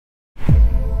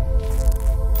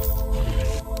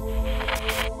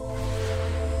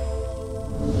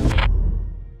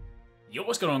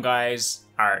What's going on, guys?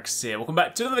 Arekkz here. Welcome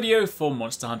back to another video for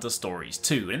Monster Hunter Stories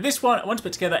 2. And in this one, I want to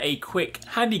put together a quick,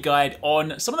 handy guide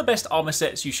on some of the best armor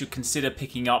sets you should consider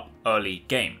picking up early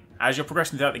game. As you're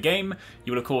progressing throughout the game,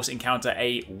 you will of course encounter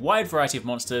a wide variety of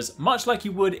monsters, much like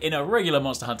you would in a regular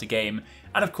Monster Hunter game,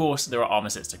 and of course there are armor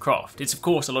sets to craft. It's of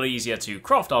course a lot easier to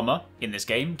craft armor in this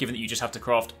game, given that you just have to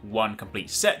craft one complete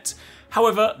set.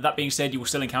 However, that being said, you will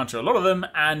still encounter a lot of them,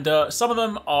 and some of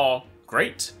them are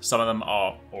great, some of them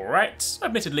are alright.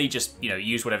 Admittedly, just,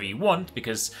 use whatever you want,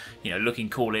 because, looking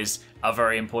cool is a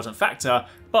very important factor,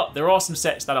 but there are some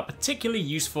sets that are particularly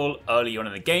useful early on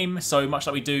in the game, so much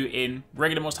like we do in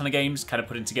regular Monster Hunter games, kind of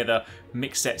putting together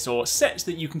mixed sets or sets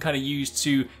that you can kind of use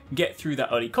to get through that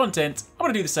early content. I'm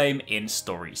going to do the same in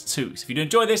Stories 2. So if you do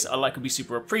enjoy this, a like would be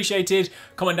super appreciated.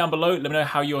 Comment down below, let me know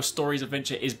how your Stories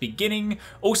adventure is beginning.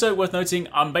 Also worth noting,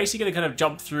 I'm basically going to kind of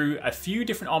jump through a few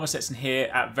different armor sets in here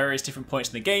at various different points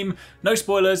in the game. No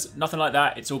spoilers, nothing like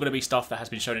that. It's all going to be stuff that has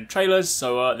been shown in trailers,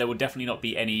 so there will definitely not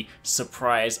be any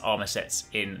surprise armor sets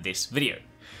in this video.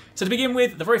 So to begin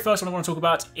with, the very first one I want to talk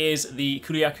about is the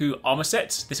Kuryaku armor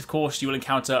set. This of course you will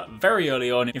encounter very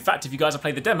early on. In fact, if you guys have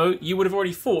played the demo, you would have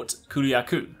already fought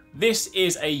Kuryaku. This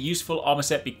is a useful armor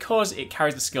set because it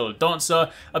carries the skill of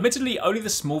Dancer, admittedly only the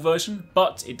small version,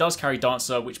 but it does carry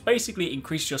Dancer, which basically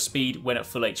increases your speed when at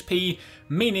full HP,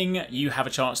 meaning you have a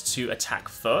chance to attack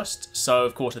first. So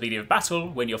of course at the beginning of battle,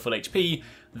 when you're full HP,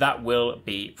 that will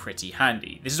be pretty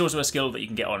handy. This is also a skill that you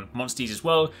can get on monsters as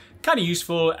well, kind of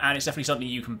useful, and it's definitely something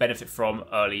you can benefit from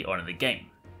early on in the game.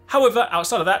 However,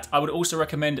 outside of that, I would also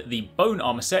recommend the Bone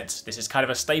Armor set. This is kind of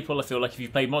a staple. I feel like if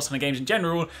you've played Monster Hunter games in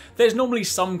general, there's normally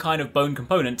some kind of bone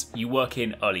component you work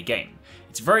in early game.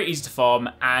 It's very easy to farm,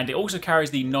 and it also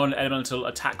carries the non-elemental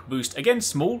attack boost. Again,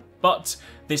 small, but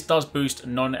this does boost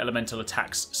non-elemental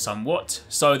attacks somewhat.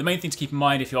 So the main thing to keep in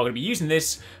mind if you are going to be using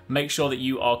this, make sure that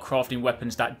you are crafting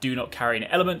weapons that do not carry an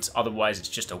element, otherwise it's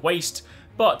just a waste.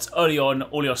 But early on,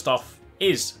 all your stuff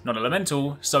is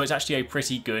non-elemental, so it's actually a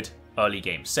pretty good early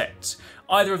game set.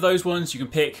 Either of those ones you can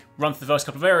pick, run through the first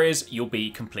couple of areas, you'll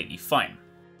be completely fine.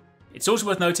 It's also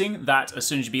worth noting that as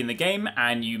soon as you be in the game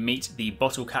and you meet the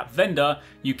bottle cap vendor,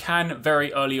 you can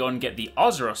very early on get the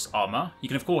Azeroth armor. You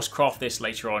can of course craft this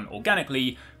later on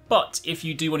organically, but if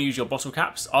you do want to use your bottle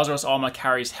caps, Azeroth armor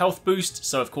carries health boost,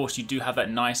 so of course you do have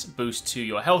that nice boost to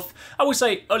your health. I would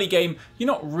say early game, you're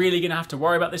not really going to have to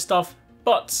worry about this stuff,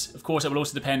 but of course it will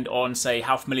also depend on, say,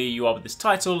 how familiar you are with this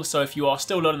title. So if you are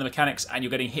still learning the mechanics and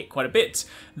you're getting hit quite a bit,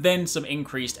 then some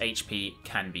increased HP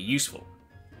can be useful.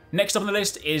 Next up on the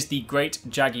list is the Great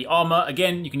Jaggy Armor.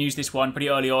 Again, you can use this one pretty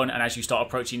early on, and as you start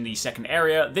approaching the second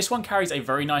area, this one carries a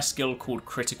very nice skill called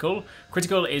Critical.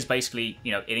 Critical is basically,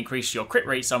 it increases your crit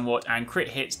rate somewhat, and crit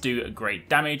hits do great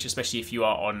damage, especially if you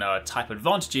are on type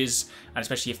advantages, and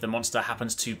especially if the monster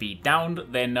happens to be downed,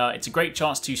 then it's a great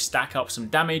chance to stack up some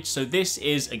damage. So this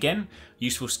is, again,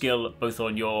 useful skill both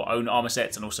on your own armor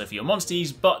sets and also for your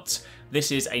monsters, but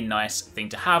this is a nice thing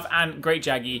to have, and Great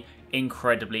Jaggy,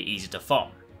 incredibly easy to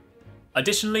farm.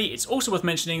 Additionally, it's also worth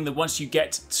mentioning that once you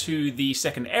get to the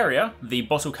second area, the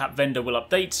bottle cap vendor will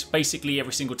update. Basically,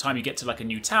 every single time you get to like a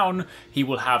new town, he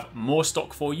will have more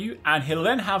stock for you, and he'll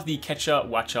then have the Kecha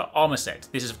Wacha armor set.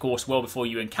 This is of course well before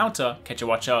you encounter Kecha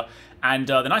Wacha, and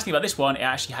the nice thing about this one, it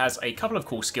actually has a couple of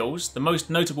cool skills, the most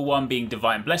notable one being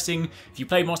Divine Blessing. If you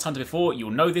played Monster Hunter before,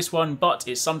 you'll know this one, but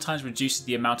it sometimes reduces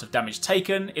the amount of damage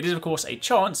taken. It is of course a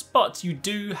chance, but you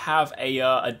do have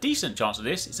a decent chance of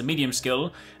this. It's a medium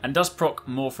skill, and does proc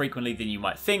more frequently than you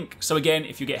might think. So again,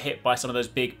 if you get hit by some of those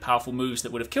big powerful moves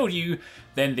that would have killed you,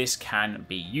 then this can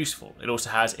be useful. It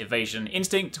also has Evasion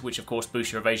Instinct, which of course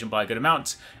boosts your evasion by a good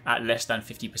amount at less than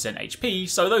 50% HP,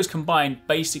 so those combined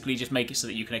basically just make it so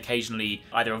that you can occasionally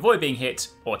either avoid being hit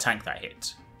or tank that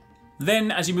hit. Then,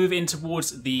 as you move in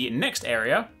towards the next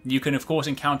area, you can of course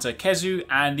encounter Kezu,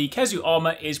 and the Kezu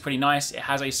armor is pretty nice. It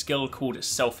has a skill called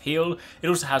Self-Heal. It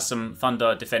also has some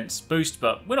Thunder defense boost,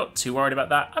 but we're not too worried about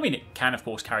that. I mean, it can of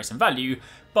course carry some value,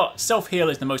 but Self-Heal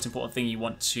is the most important thing you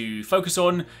want to focus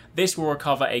on. This will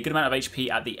recover a good amount of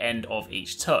HP at the end of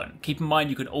each turn. Keep in mind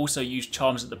you can also use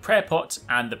Charms at the Prayer Pot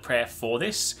and the Prayer for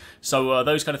this, so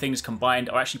those kind of things combined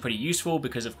are actually pretty useful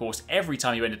because of course every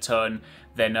time you end a turn,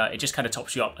 then it just kind of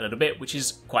tops you up a little bit, which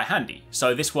is quite handy.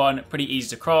 So this one, pretty easy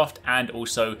to craft and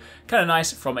also kind of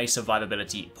nice from a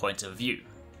survivability point of view.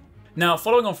 Now,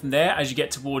 following on from there, as you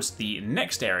get towards the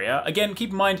next area, again,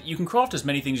 keep in mind, you can craft as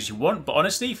many things as you want, but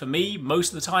honestly, for me, most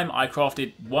of the time, I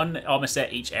crafted one armor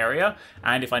set each area,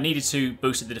 and if I needed to,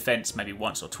 boosted the defense maybe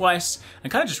once or twice,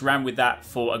 and kind of just ran with that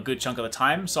for a good chunk of the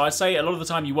time. So I'd say a lot of the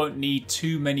time, you won't need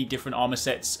too many different armor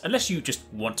sets, unless you just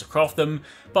want to craft them.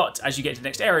 But as you get to the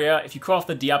next area, if you craft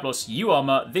the Diablos U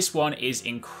armor, this one is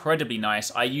incredibly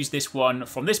nice. I use this one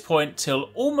from this point till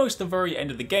almost the very end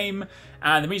of the game,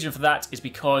 and the reason for that is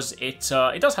because it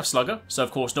does have Slugger, so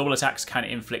of course normal attacks can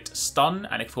inflict stun,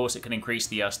 and of course it can increase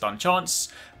the stun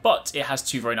chance, but it has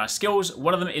two very nice skills.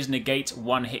 One of them is negate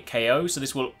one hit KO, so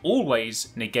this will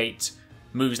always negate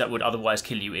moves that would otherwise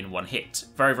kill you in one hit.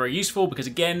 Very, very useful because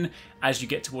again, as you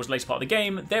get towards the later part of the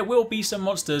game, there will be some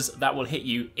monsters that will hit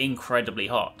you incredibly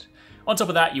hard. On top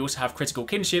of that, you also have Critical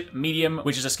Kinship Medium,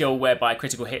 which is a skill whereby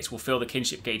critical hits will fill the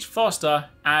kinship gauge faster,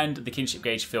 and the kinship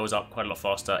gauge fills up quite a lot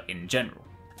faster in general.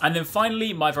 And then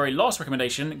finally, my very last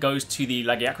recommendation goes to the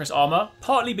Arekkz armor,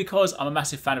 partly because I'm a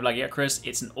massive fan of Arekkz.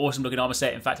 It's an awesome looking armor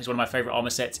set. In fact, it's one of my favorite armor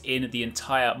sets in the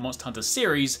entire Monster Hunter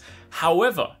series.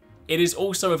 However, it is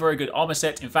also a very good armor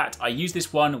set. In fact, I used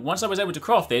this one, once I was able to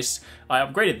craft this, I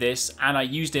upgraded this and I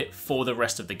used it for the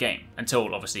rest of the game.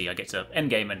 Until obviously I get to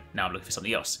endgame and now I'm looking for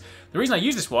something else. The reason I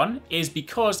use this one is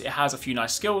because it has a few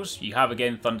nice skills. You have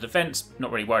again Thunder Defense,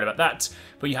 not really worried about that.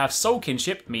 But you have Soul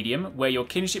Kinship Medium, where your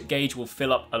kinship gauge will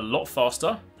fill up a lot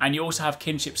faster. And you also have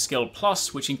Kinship Skill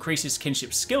Plus, which increases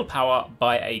kinship skill power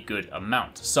by a good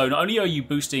amount. So not only are you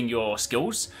boosting your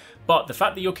skills, but the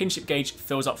fact that your kinship gauge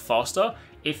fills up faster,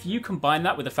 if you combine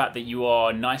that with the fact that you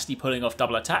are nicely pulling off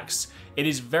double attacks, it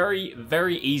is very,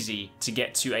 very easy to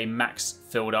get to a max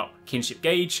filled up kinship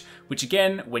gauge, which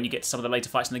again, when you get to some of the later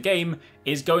fights in the game,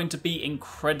 is going to be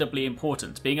incredibly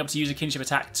important. Being able to use a kinship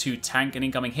attack to tank an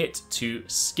incoming hit, to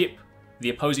skip the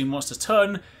opposing monster's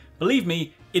turn, believe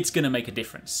me, it's going to make a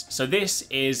difference. So this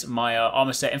is my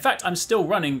armor set. In fact, I'm still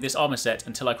running this armor set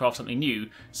until I craft something new.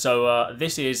 So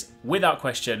this is, without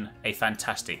question, a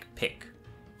fantastic pick.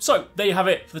 So there you have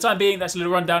it. For the time being, that's a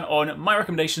little rundown on my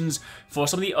recommendations for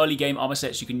some of the early game armor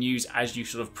sets you can use as you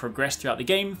sort of progress throughout the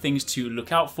game, things to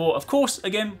look out for. Of course,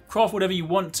 again, craft whatever you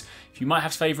want. If you might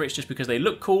have favorites just because they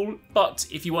look cool, but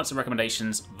if you want some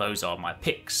recommendations, those are my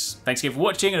picks. Thanks again for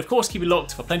watching, and of course, keep it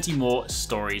locked for plenty more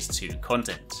Stories 2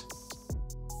 content.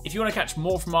 If you want to catch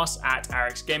more from us at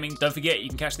Arekkz Gaming, don't forget you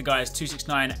can catch the guys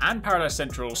TwoSixNine and Paradise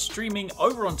Central streaming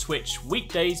over on Twitch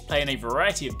weekdays, playing a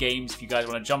variety of games. If you guys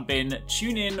want to jump in,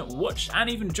 tune in, watch,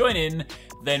 and even join in,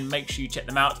 then make sure you check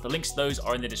them out. The links to those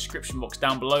are in the description box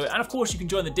down below, and of course you can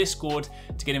join the Discord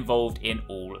to get involved in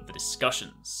all of the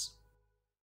discussions.